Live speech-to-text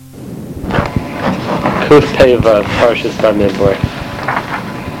Kuf Teva, Parshas Bamidbar.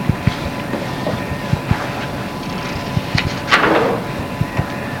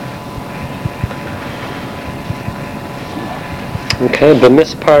 Okay,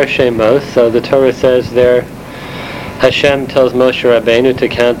 B'mispar Shemos. So the Torah says there, Hashem tells Moshe Rabbeinu to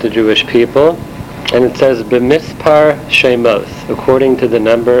count the Jewish people, and it says B'mispar Shemos, according to the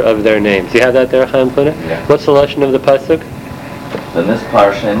number of their names. You have that there, Chaim Pluna? Yeah. What's the lesson of the pasuk?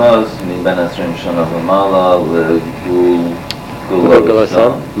 B'mispar Shemos, min ben 20 shana v'mala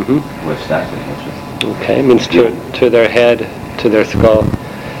L'gulasam. Which that's interesting. Okay, means to their head, to their skull.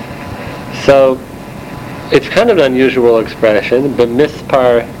 So it's kind of an unusual expression,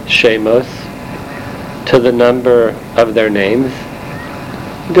 B'mispar Shemos, to the number of their names.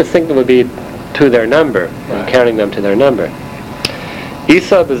 You just think it would be to their number, right. Counting them to their number.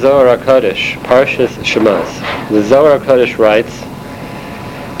 Isa b'Zohar HaKodesh, Parshas Shemos. The Zohar HaKodesh writes,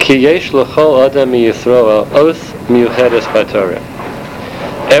 Ki yesh l'chol adam miYisroel os miyuchedes b'Torah.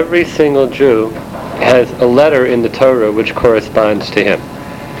 Every single Jew has a letter in the Torah which corresponds to him.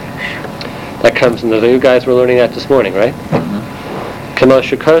 That comes from you guys were learning that this morning, right? Kama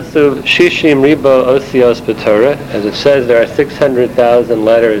shekasuv shishim ribo osios b'Torah, as it says there are 600,000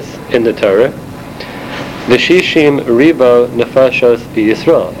 letters in the Torah. V'shishim ribo nefashos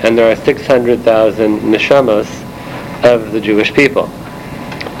b'Yisrael, and there are 600,000 neshamos of the Jewish people.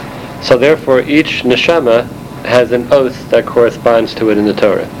 So therefore each neshama has an oath that corresponds to it in the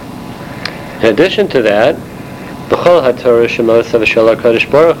Torah. In addition to that, b'chol haTorah shemos v'shel HaKadosh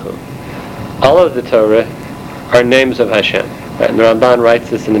Baruch Hu. All of the Torah are names of Hashem. Right? And the Ramban writes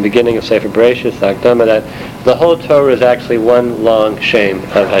this in the beginning of Sefer Bereshis, Akdama, that the whole Torah is actually one long shem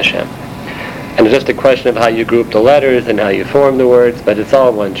of Hashem. And it's just a question of how you group the letters and how you form the words, but it's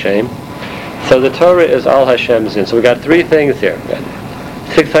all one shem. So the Torah is all Hashem's name. So we got three things here.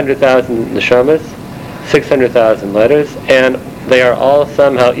 600,000 neshamas, 600,000 letters, and they are all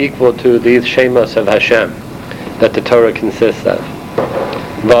somehow equal to these shemos of Hashem that the Torah consists of.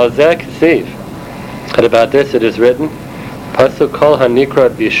 V'alzeh k'siv. And about this it is written, Pasuk kol hanikra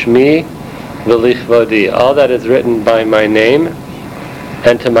b'shmi v'lichvodi. All that is written by my name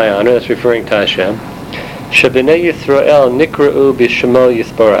and to my honor, that's referring to Hashem. Shebnei Yisrael nikra'u b'shemo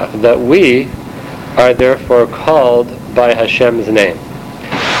yisborach. That we are therefore called by Hashem's name.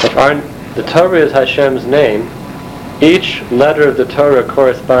 If the Torah is Hashem's name, each letter of the Torah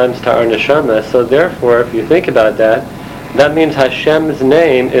corresponds to our neshama, so therefore, if you think about that, that means Hashem's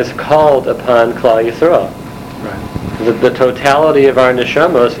name is called upon Klal Yisrael. Right. The totality of our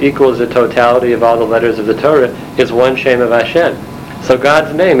neshamos equals the totality of all the letters of the Torah is one shem of Hashem. So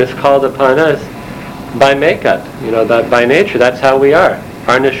God's name is called upon us by makeup, that by nature, that's how we are.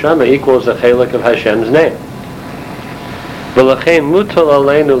 Our neshama equals a chelik of Hashem's name. V'lachein mutal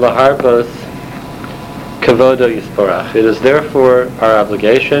aleinu laharbos kavodo yisborach. It is therefore our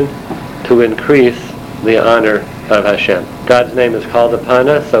obligation to increase the honor of Hashem. God's name is called upon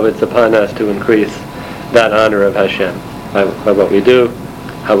us, so it's upon us to increase that honor of Hashem by what we do,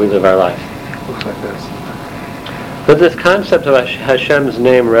 how we live our life. Looks like this. But this concept of Hashem's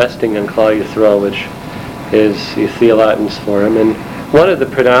name resting on Klal Yisrael, which is, you see a lot in Sforim, and one of the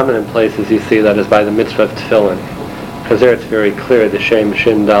predominant places you see that is by the mitzvah of Tefillin, because there it's very clear the Shem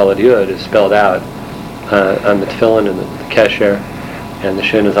Shin Daled Yud is spelled out on the Tefillin and the Kesher, and the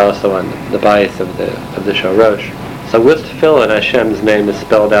Shin is also on the bias of the Shorosh. So with Tefillin, Hashem's name is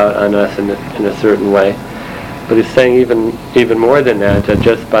spelled out on us in a certain way. But he's saying even more than that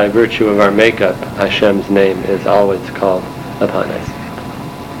just by virtue of our makeup, Hashem's name is always called upon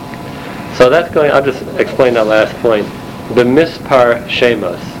us. So that's I'll just explain that last point. B'mispar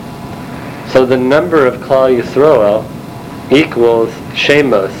Shemos. So the number of Klal Yisroel equals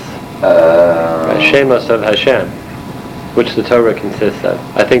Shemos. Shemos of Hashem, which the Torah consists of.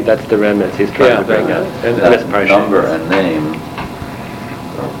 I think that's the remnants he's trying to bring out. And that number and name,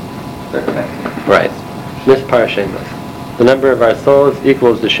 they're connected. Right. Mispar Shemos. The number of our souls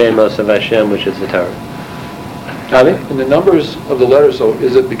equals the Shemos of Hashem, which is the Torah. Ali? And the numbers of the letters, though,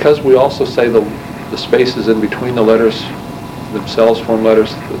 is it because we also say the spaces in between the letters themselves form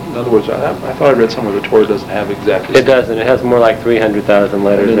letters? In other words, I thought I read somewhere the Torah doesn't have exactly... It doesn't. It has more like 300,000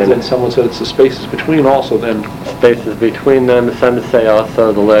 letters in it. And someone said it's the spaces between also then... Spaces between them. Some say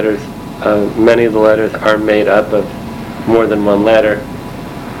also the letters, many of the letters are made up of more than one letter.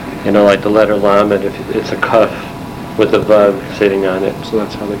 Like the letter Lamed, if it's a kaf with a vav sitting on it. So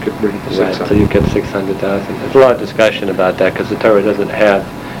that's how they could bring it to 600. Right, so you get 600,000. There's a lot of discussion about that because the Torah doesn't have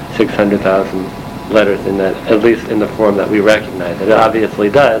 600,000 letters in that, at least in the form that we recognize it. It obviously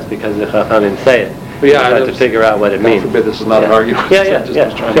does because the Chachamim say it. But yeah, you have to figure out what it means. God forbid, this is not an argument. Sure.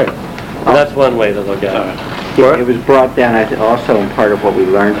 And that's one way to look at it. It was brought down also in part of what we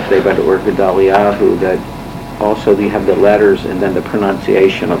learned today about the Orchid Daliyahu, that also you have the letters and then the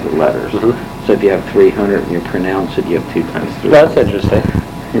pronunciation of the letters. Mhm. So if you have 300 and you pronounce it, you have 2 times 3. That's interesting.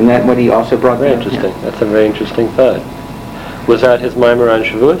 Isn't that what he also brought Very down? interesting. That's a very interesting thought. Was that his mimer on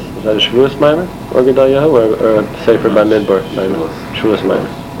Shavuos? Was that a Shavuos mimer, or Gedaliahu, or a Sefer Bamidbar mimer? Shavuos mimer.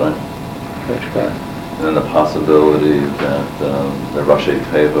 Right. Very good. And then the possibility that the Rashi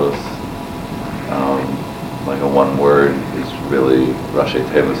Tevos, like a one word, is really Rashi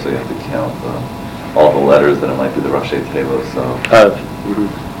Tevos, so you have to count all the letters, then it might be the Rashi Tevos.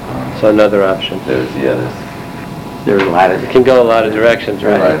 So another option. There's There's a lot of It can go a lot of directions,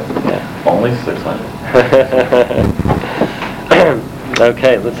 right? right. Yeah. Only 600.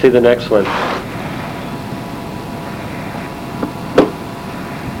 Okay, let's see the next one.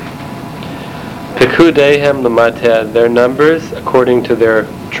 Pekudehem Lamateh, their numbers according to their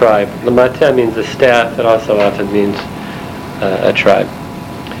tribe. Lamateh means a staff, it also often means a tribe.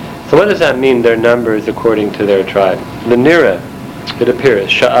 So what does that mean, their numbers according to their tribe? L'nira, it appears,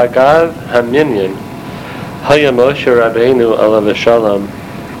 Sha'agav HaMinyan, Haya Moshe Rabbeinu alav shalom,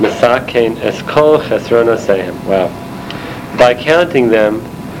 Mesakein Eskol Chesronosehem. Wow. By counting them,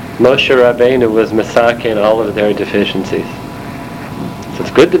 Moshe Rabbeinu was Mesakein all of their deficiencies. So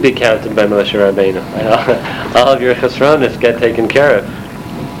it's good to be counted by Moshe Rabbeinu. All of your chesronos get taken care of.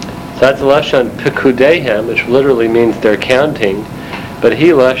 So that's Lashon Pekudehem, which literally means they're counting, but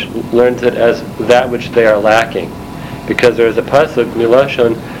he learns it as that which they are lacking. Because there's a pasuk,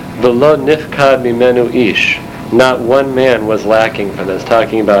 Milashon, V'lo nifkad mimenu ish. Not one man was lacking from this.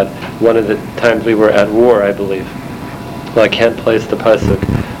 Talking about one of the times we were at war, I believe. Well, I can't place the pasuk.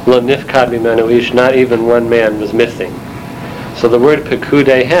 Lo nifkad mimenu ish. Not even one man was missing. So the word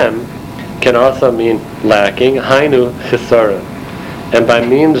pekudehem can also mean lacking. Hainu chisara. And by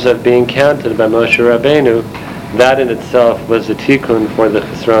means of being counted by Moshe Rabbeinu, that in itself was the tikkun for the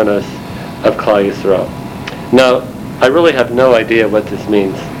chesronos of Klal Yisrael. Now, I really have no idea what this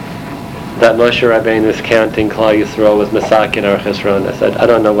means. That Moshe Rabbeinu is counting Klal Yisrael with Mesakin or Chesronos. I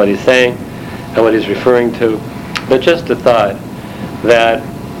don't know what he's saying and what he's referring to, but just a thought that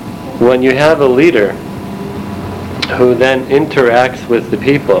when you have a leader who then interacts with the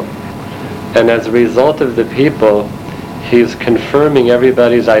people, and as a result of the people, he's confirming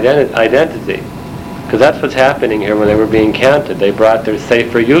everybody's identity. Because that's what's happening here when they were being counted. They brought their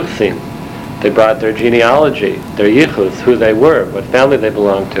Sefer Yuchsin. They brought their genealogy, their yichus, who they were, what family they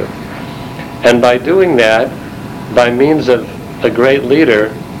belonged to. And by doing that, by means of a great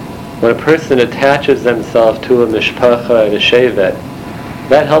leader, when a person attaches themselves to a mishpacha and a shevet,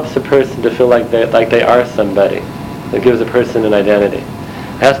 that helps a person to feel like they are somebody. It gives a person an identity.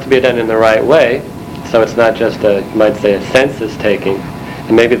 It has to be done in the right way, so it's not just you might say, a census taking.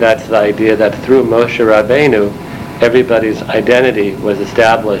 And maybe that's the idea that through Moshe Rabbeinu, everybody's identity was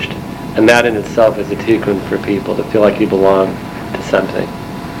established, and that in itself is a tikkun for people, to feel like you belong to something.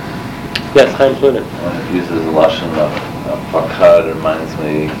 Yes, Chaim Flunin. When it uses the Lashon of Fakad, it reminds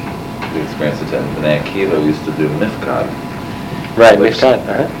me, the experience that Bnei Akiva used to do Mifkad. Right, which,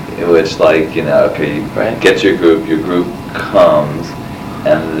 Mifkad, which okay, you get your group comes,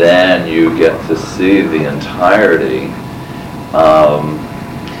 and then you get to see the entirety.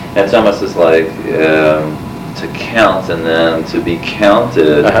 It's almost as like to count and then to be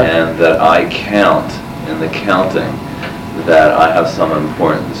counted, and that I count in the counting, that I have some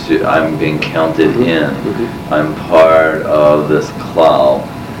importance. I'm being counted in. I'm part of this klal,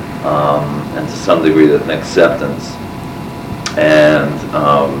 and to some degree that an acceptance. And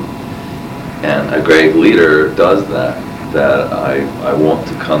a great leader does that. That I want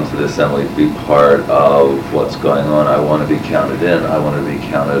to come to the assembly to be part of what's going on. I want to be counted in. I want to be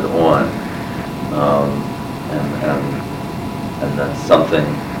counted on. And then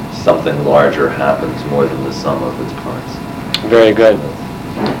something larger happens more than the sum of its parts. Very good.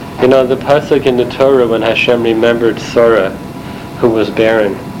 You know, the pasuk in the Torah when Hashem remembered Sarah, who was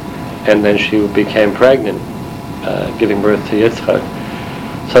barren, and then she became pregnant, giving birth to Yitzchak.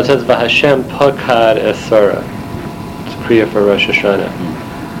 So it says, "V'Hashem pakad es Sarah." It's Kriya for Rosh Hashanah.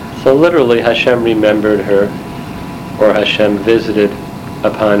 So literally, Hashem remembered her, or Hashem visited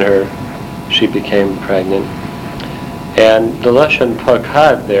upon her. She became pregnant. And the Lashon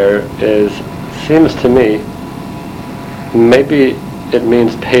pakad there seems to me, maybe it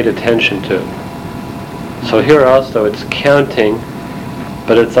means paid attention to. So here also it's counting,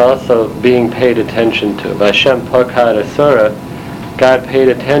 but it's also being paid attention to. Vashem pakad asura, God paid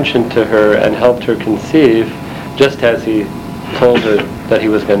attention to her and helped her conceive, just as he told her that he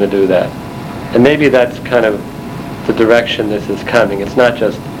was going to do that. And maybe that's kind of the direction this is coming. It's not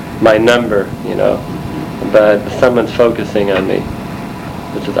just my number, but someone's focusing on me.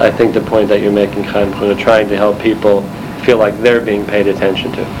 Which is, I think, the point that you're making, Chaim, trying to help people feel like they're being paid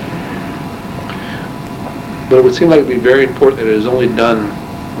attention to. But it would seem like it would be very important that it is only done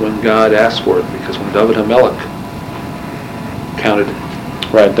when God asks for it, because when David HaMelech counted,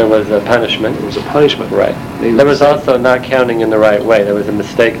 Right, there was a punishment. there was a punishment. Right. There was also not counting in the right way. There was a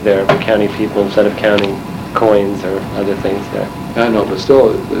mistake there, by counting people instead of counting coins or other things there. I know, but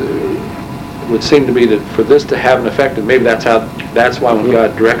still, it would seem to me that for this to have an effect, and maybe that's why when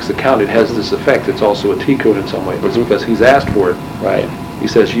God directs the count, it has this effect. It's also a tikkun in some way. It's because He's asked for it. Right. He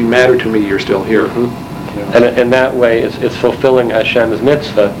says, "You matter to me. You're still here." And in that way, it's fulfilling Hashem's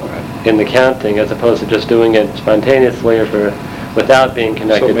mitzvah in the counting, as opposed to just doing it spontaneously or without being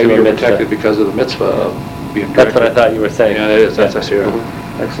connected So maybe to a you're mitzvah. protected because of the mitzvah of being directed. That's what I thought you were saying. Yeah, it is. That's I see.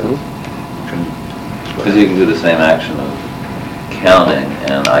 Excellent. Because you can do the same action of counting,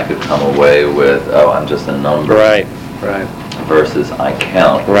 and I could come away with, oh, I'm just a number. Right. Right. Versus I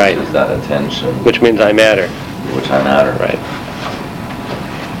count, Right. which is that attention, Which means I matter. which I matter. Right.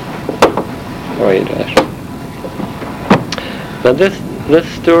 How are you, Josh? Now this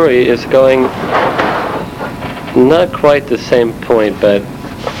story is going not quite the same point, but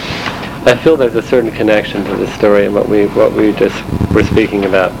I feel there's a certain connection to this story and what we just were speaking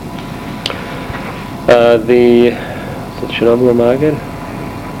about. The Chernobyl Maggid?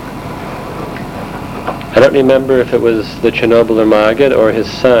 I don't remember if it was the Chernobyl Maggid or his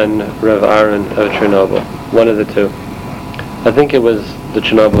son, Rav Aaron of Chernobyl. One of the two. I think it was the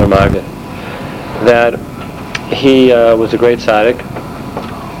Chernobyl Maggid. That he was a great tzaddik,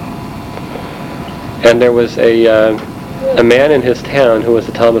 and there was a man in his town who was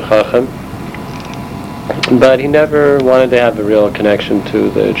a Talmud Chacham, but he never wanted to have a real connection to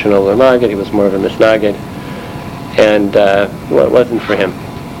the Chernobyl Maggid. He was more of a misnagid, and it wasn't for him.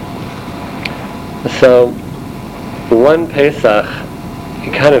 So one Pesach, he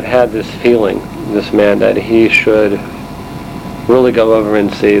kind of had this feeling, this man, that he should really go over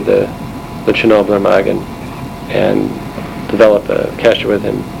and see the Chernobyl Maggid and develop a kesher with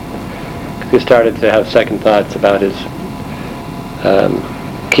him. He started to have second thoughts about his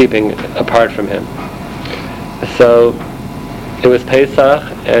keeping apart from him. So it was Pesach,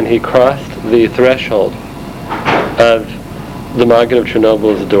 and he crossed the threshold of the Maggid of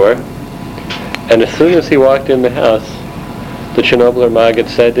Chernobyl's door, and as soon as he walked in the house, the Chernobyl Maggid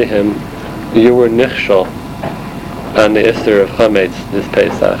said to him, "You were nichshol on the Isser of Chametz this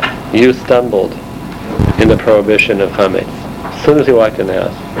Pesach. You stumbled in the prohibition of Chametz." As soon as he walked in the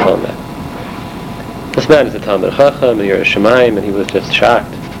house, he told him that. This man is a Talmud Chacham, and Yerei Shamayim, and he was just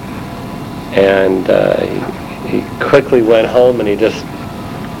shocked. And he quickly went home, and he just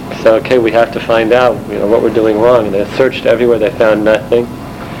said, "Okay, we have to find out, what we're doing wrong." And they searched everywhere, they found nothing,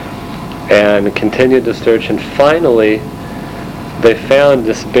 and continued to search, and finally they found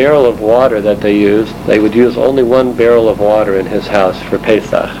this barrel of water that they used. They would use only one barrel of water in his house for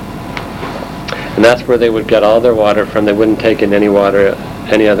Pesach. And that's where they would get all their water from. They wouldn't take in any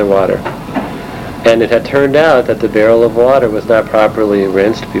other water. And it had turned out that the barrel of water was not properly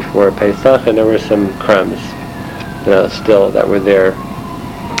rinsed before Pesach, and there were some crumbs, still that were there,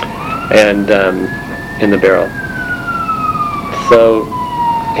 and in the barrel. So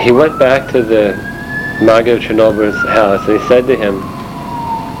he went back to the Maggid of Chernobyl's house, and he said to him,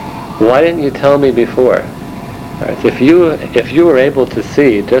 "Why didn't you tell me before? Right, if you were able to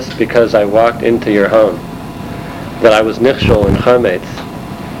see, just because I walked into your home, that I was nichshol in Chametz,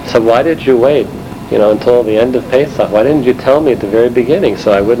 so why did you wait, until the end of Pesach? Why didn't you tell me at the very beginning,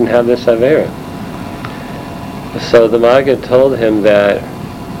 so I wouldn't have this avera?" So the Maggid told him that,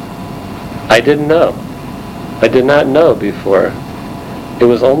 "I didn't know. I did not know before. It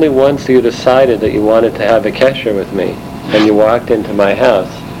was only once you decided that you wanted to have a kesher with me, and you walked into my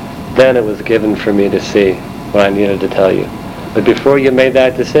house, then it was given for me to see what I needed to tell you. But before you made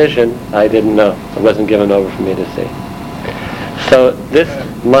that decision, I didn't know. It wasn't given over for me to see." So this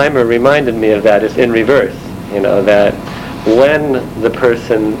mimer reminded me of that. It's in reverse, that when the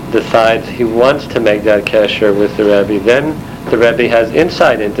person decides he wants to make that kesher with the Rebbe, then the Rebbe has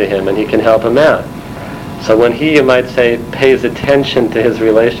insight into him and he can help him out. So when he, you might say, pays attention to his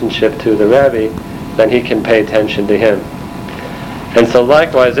relationship to the Rebbe, then he can pay attention to him. And so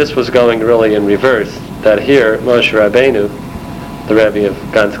likewise, this was going really in reverse, that here, Moshe Rabbeinu, the Rebbe of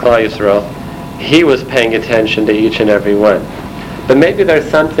Gans Klal Yisrael, he was paying attention to each and every one. But maybe there's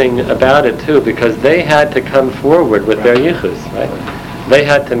something about it too, because they had to come forward with their yichus, right? They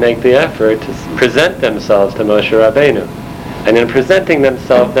had to make the effort to present themselves to Moshe Rabbeinu. And in presenting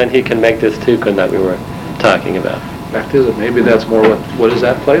themselves, then he can make this tikkun that we were talking about. fact is that maybe that's more what is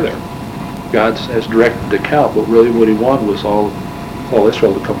at play there. God has directed the count, but really what he wanted was all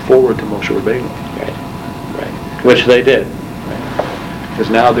Israel to come forward to Moshe Rabbeinu. Right. Which they did. Because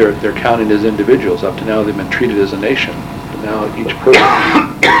now they're counting as individuals. Up to now they've been treated as a nation. But now each person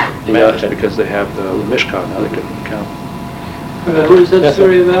matters because they have the Mishkan. Now they can count. Who is that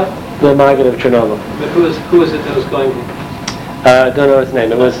story about? The Maggid of Chernobyl. But who is it that was going? I don't know his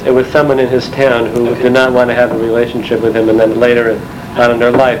name. It was someone in his town who did not want to have a relationship with him, and then later on in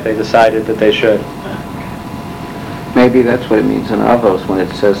their life they decided that they should. Maybe that's what it means in Avos when it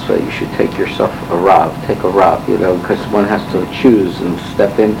says that you should take yourself a Rav, because one has to choose and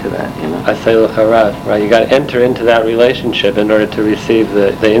step into that, Asay l'charad, right? You got to enter into that relationship in order to receive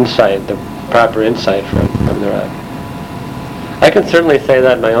the insight, the proper insight from the Rav. I can certainly say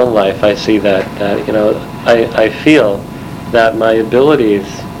that in my own life. I see that I feel that my abilities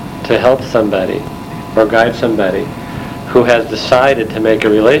to help somebody or guide somebody who has decided to make a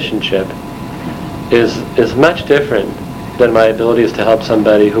relationship is much different than my abilities to help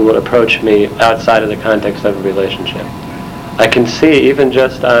somebody who would approach me outside of the context of a relationship. I can see even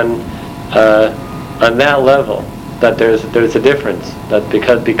just on that level that there's a difference, that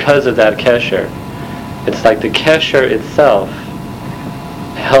because of that kesher, it's like the kesher itself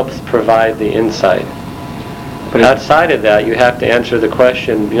helps provide the insight. But outside of that, you have to answer the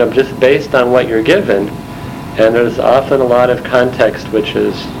question, just based on what you're given, and there's often a lot of context which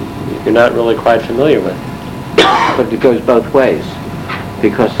is you're not really quite familiar with. But it goes both ways,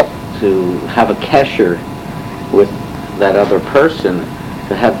 because to have a kesher with that other person,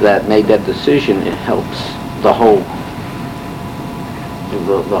 to have made that decision, it helps the whole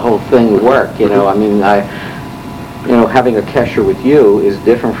thing work. Having a kesher with you is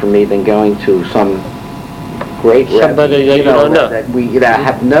different for me than going to some great somebody that you don't know. That we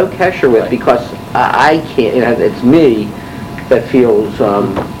have no kesher with, because I can't. It's me that feels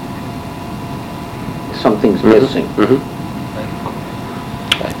something's missing.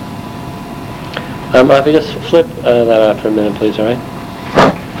 If you just flip that out for a minute, please. All right.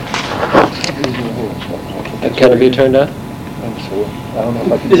 Can it be turned on? I don't know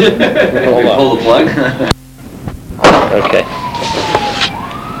if I can do it. Hold on. Pull the plug. Okay.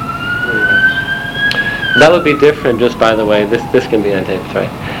 That would be different, just by the way, this can be on tape, right?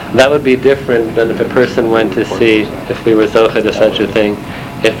 That would be different than if a person went to see, if we were zocheh to such a thing,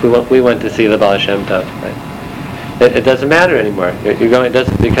 if we went to see the Baal Shem Tov, right? It doesn't matter anymore. You're going, it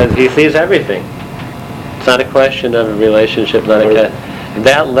doesn't, because he sees everything. It's not a question of a relationship,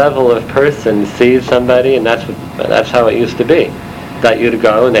 that level of person sees somebody, and that's how it used to be. That you'd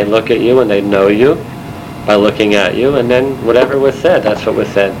go and they'd look at you and they'd know you by looking at you, and then whatever was said, that's what was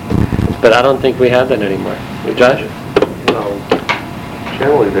said. But I don't think we have that anymore. Josh?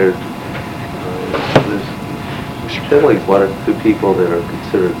 Generally there's generally one or two people that are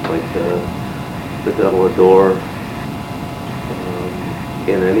considered like the devil adore.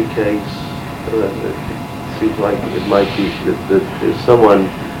 In any case, it seems like it might be that there's someone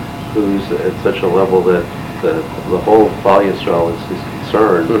who's at such a level that the whole Klal Yisrael is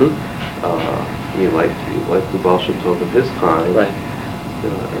concerned. Like the Baal Shem Tov of his time. Right.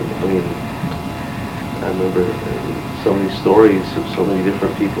 I remember so many stories of so many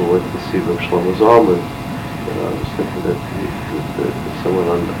different people went to see Rav Shlomo Zalman. I was thinking that someone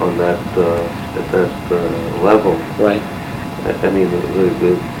on that at that level. Right.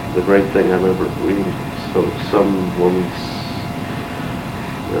 The great thing I remember reading some woman's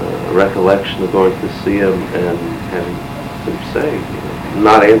recollection of going to see him and having him say,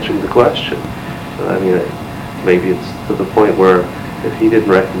 not answering the question. Maybe it's to the point where if he didn't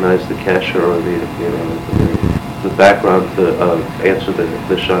recognize the kesher or the background to answer the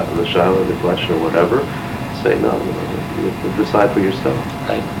shaila, the question or whatever, say no, you decide for yourself.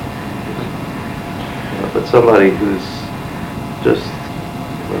 Right. But somebody who's just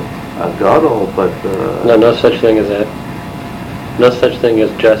a gadol, but No such thing as that. No such thing as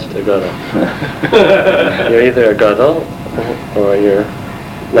just a gadol. You're either a gadol or you're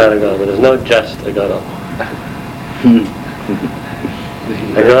not a gadol. But there's no just a gadol.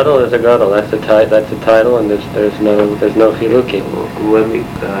 A gadol is a gadol. That's a title, and there's no chiluki. Let me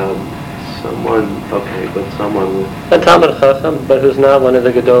someone with A Talmud Chacham, but who's not one of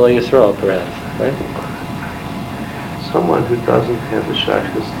the Gedolei Yisrael, perhaps, right? Someone who doesn't have the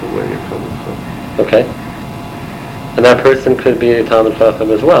shaykhus to where you're coming from. Okay. And that person could be a Talmud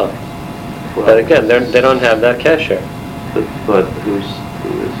Chacham as well. But again, they don't have that kesher. But who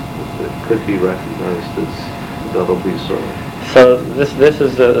could be recognized as Gadol B'Yisrael. So this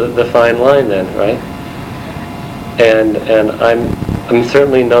is the fine line then, right? And I'm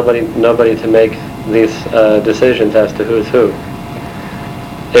certainly nobody to make these decisions as to who's who.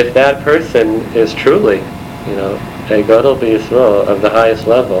 If that person is truly, a Gadol B'Yisrael of the highest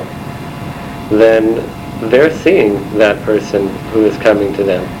level, then they're seeing that person who is coming to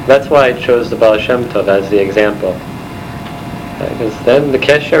them. That's why I chose the Baal Shem Tov as the example. Because then the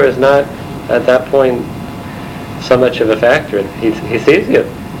Kesher is not, at that point, so much of a factor. He sees you.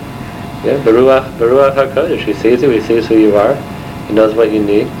 Yeah, Baruch HaKodesh. He sees you, he sees who you are, he knows what you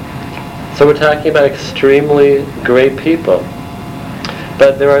need. So we're talking about extremely great people.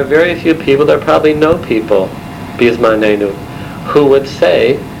 But there are very few people, there are probably no people, Bizmanenu, who would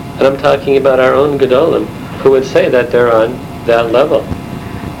say, and I'm talking about our own Gedolim, who would say that they're on that level.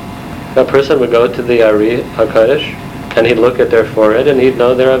 A person would go to the Ari HaKodesh, and he'd look at their forehead and he'd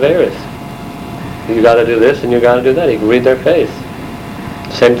know they're Averis. You got to do this and you got to do that. He could read their face.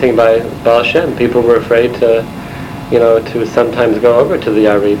 Same thing by Baal Shem. People were afraid to sometimes go over to the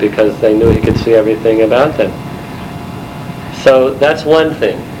Ari because they knew he could see everything about them. So that's one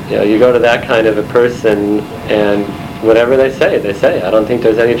thing. You go to that kind of a person and whatever they say. I don't think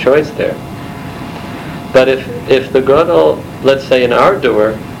there's any choice there. But if the Gadol, let's say in our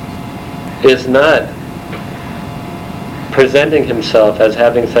door, is not presenting himself as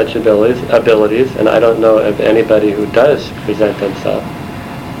having such abilities, and I don't know of anybody who does present himself,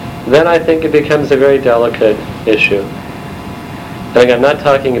 then I think it becomes a very delicate issue. And I'm not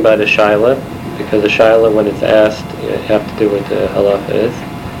talking about a shaila, because a shaila, when it's asked, you have to do what the halacha is.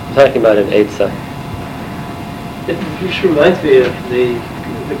 I'm talking about an eitzah. It just reminds me of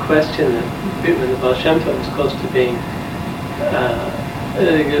the question that when the Baal Shem Tov was close to being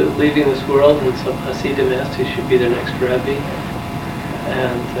leaving this world, and some Hasidim asked who should be their next Rebbe,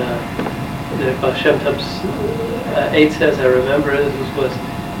 and the Baal Shem Tov's eitzah, as I remember it, was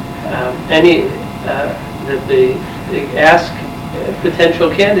that they ask potential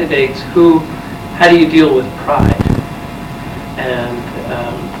candidates how do you deal with pride, and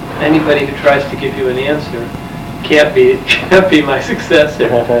anybody who tries to give you an answer can't be my successor.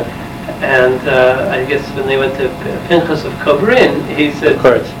 And I guess when they went to Pinchas of Kobrin, he said, of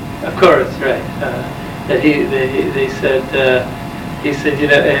course, right. That he said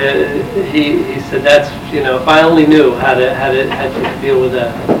that's if I only knew how to deal with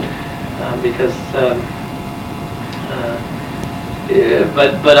that, because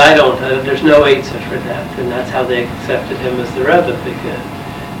but I don't. There's no eitzah for that, and that's how they accepted him as the Rebbe.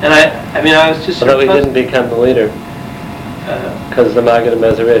 And I was just. Although he didn't become the leader, because the Maggid of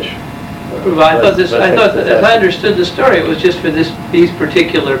Mezerich. Well, I thought, as I understood the story, it was just for these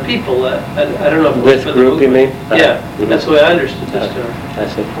particular people. I don't know if it was this for group, the you mean? Yeah, that's the way I understood the story. I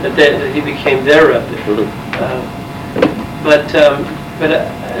see. That he became their Rebbe. But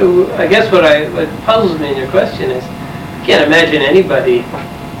I guess what puzzles me in your question is, I can't imagine anybody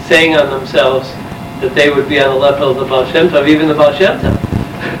saying on themselves that they would be on the level of the Baal Shem Tov, even the Baal Shem Tov,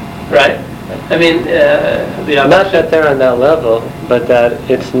 right? I mean, not that they're on that level, but that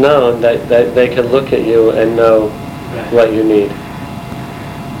it's known that they can look at you and know what you need.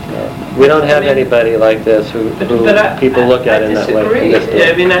 We don't have anybody like this who people look at in that way.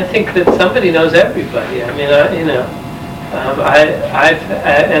 I mean, I think that somebody knows everybody. I mean,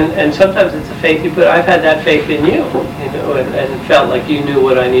 and sometimes it's a faith, but I've had that faith in you, and felt like you knew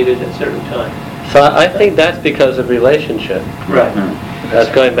what I needed at certain times. So I think that's because of relationship. Right. That's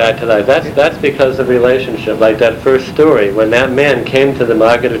going back to that. That's because of relationship. Like that first story, when that man came to the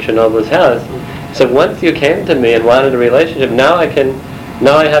Maggid of Chernobyl's house, he said, once you came to me and wanted a relationship, now I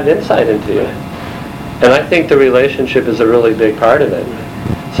have insight into you. And I think the relationship is a really big part of it.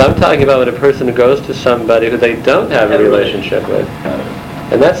 So I'm talking about when a person who goes to somebody who they don't have a relationship with.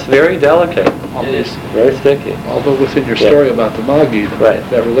 And that's very delicate. It is. Very sticky. Although within your story about the Maggid,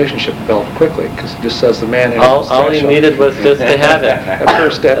 that relationship developed quickly, because it just says the man... All he needed was just to have it. That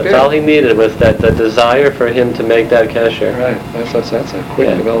first step That's all he needed was the desire for him to make that kesher. Right. That's a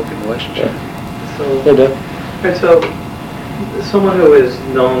quick developing relationship. Yeah. So someone who is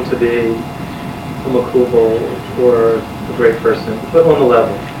known to be a makubal or a great person, but on the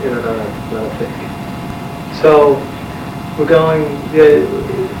level, not a thing. So we're going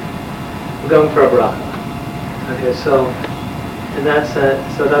for a bracha. Okay, so in that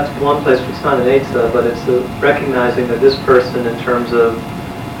sense, so that's one place. It's not an eitzah, but it's the recognizing that this person, in terms of,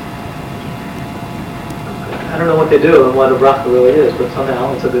 I don't know what they do and what a bracha really is, but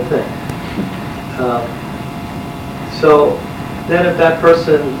somehow it's a good thing. So then, if that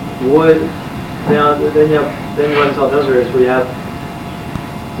person would then you run into all those areas where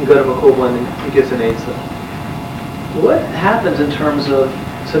you go to Makubal and he gets an eitzah. What happens in terms of,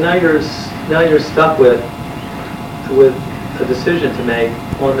 so now you're stuck with a decision to make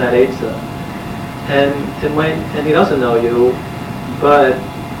on that eitzah. and he doesn't know you, but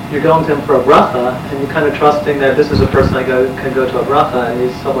you're going to him for a bracha, and you're kind of trusting that this is a person I can go to a bracha, and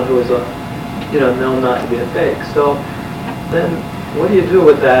he's someone who is known not to be a fake. So then, what do you do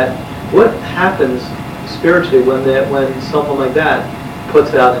with that? What happens spiritually when someone like that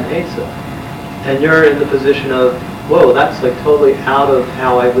puts out an eitzah, and you're in the position of, whoa, that's like totally out of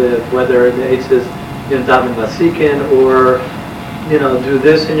how I live, whether the eitzah is, daven vasikin, or, do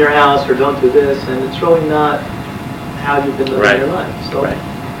this in your house, or don't do this, and it's really not how you've been living your life. So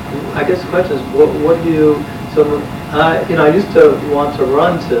I guess the question is, what do you, so, I used to want to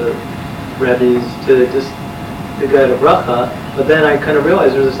run to Rebbe's to get a bracha, but then I kind of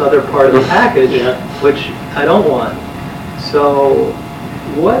realized there's this other part of the package, which I don't want. So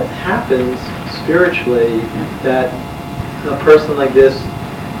what happens spiritually that a person like this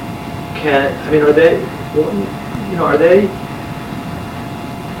can, are they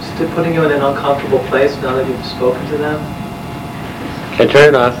still putting you in an uncomfortable place now that you've spoken to them? Okay, turn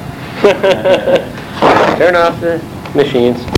it off. Turn off the machines.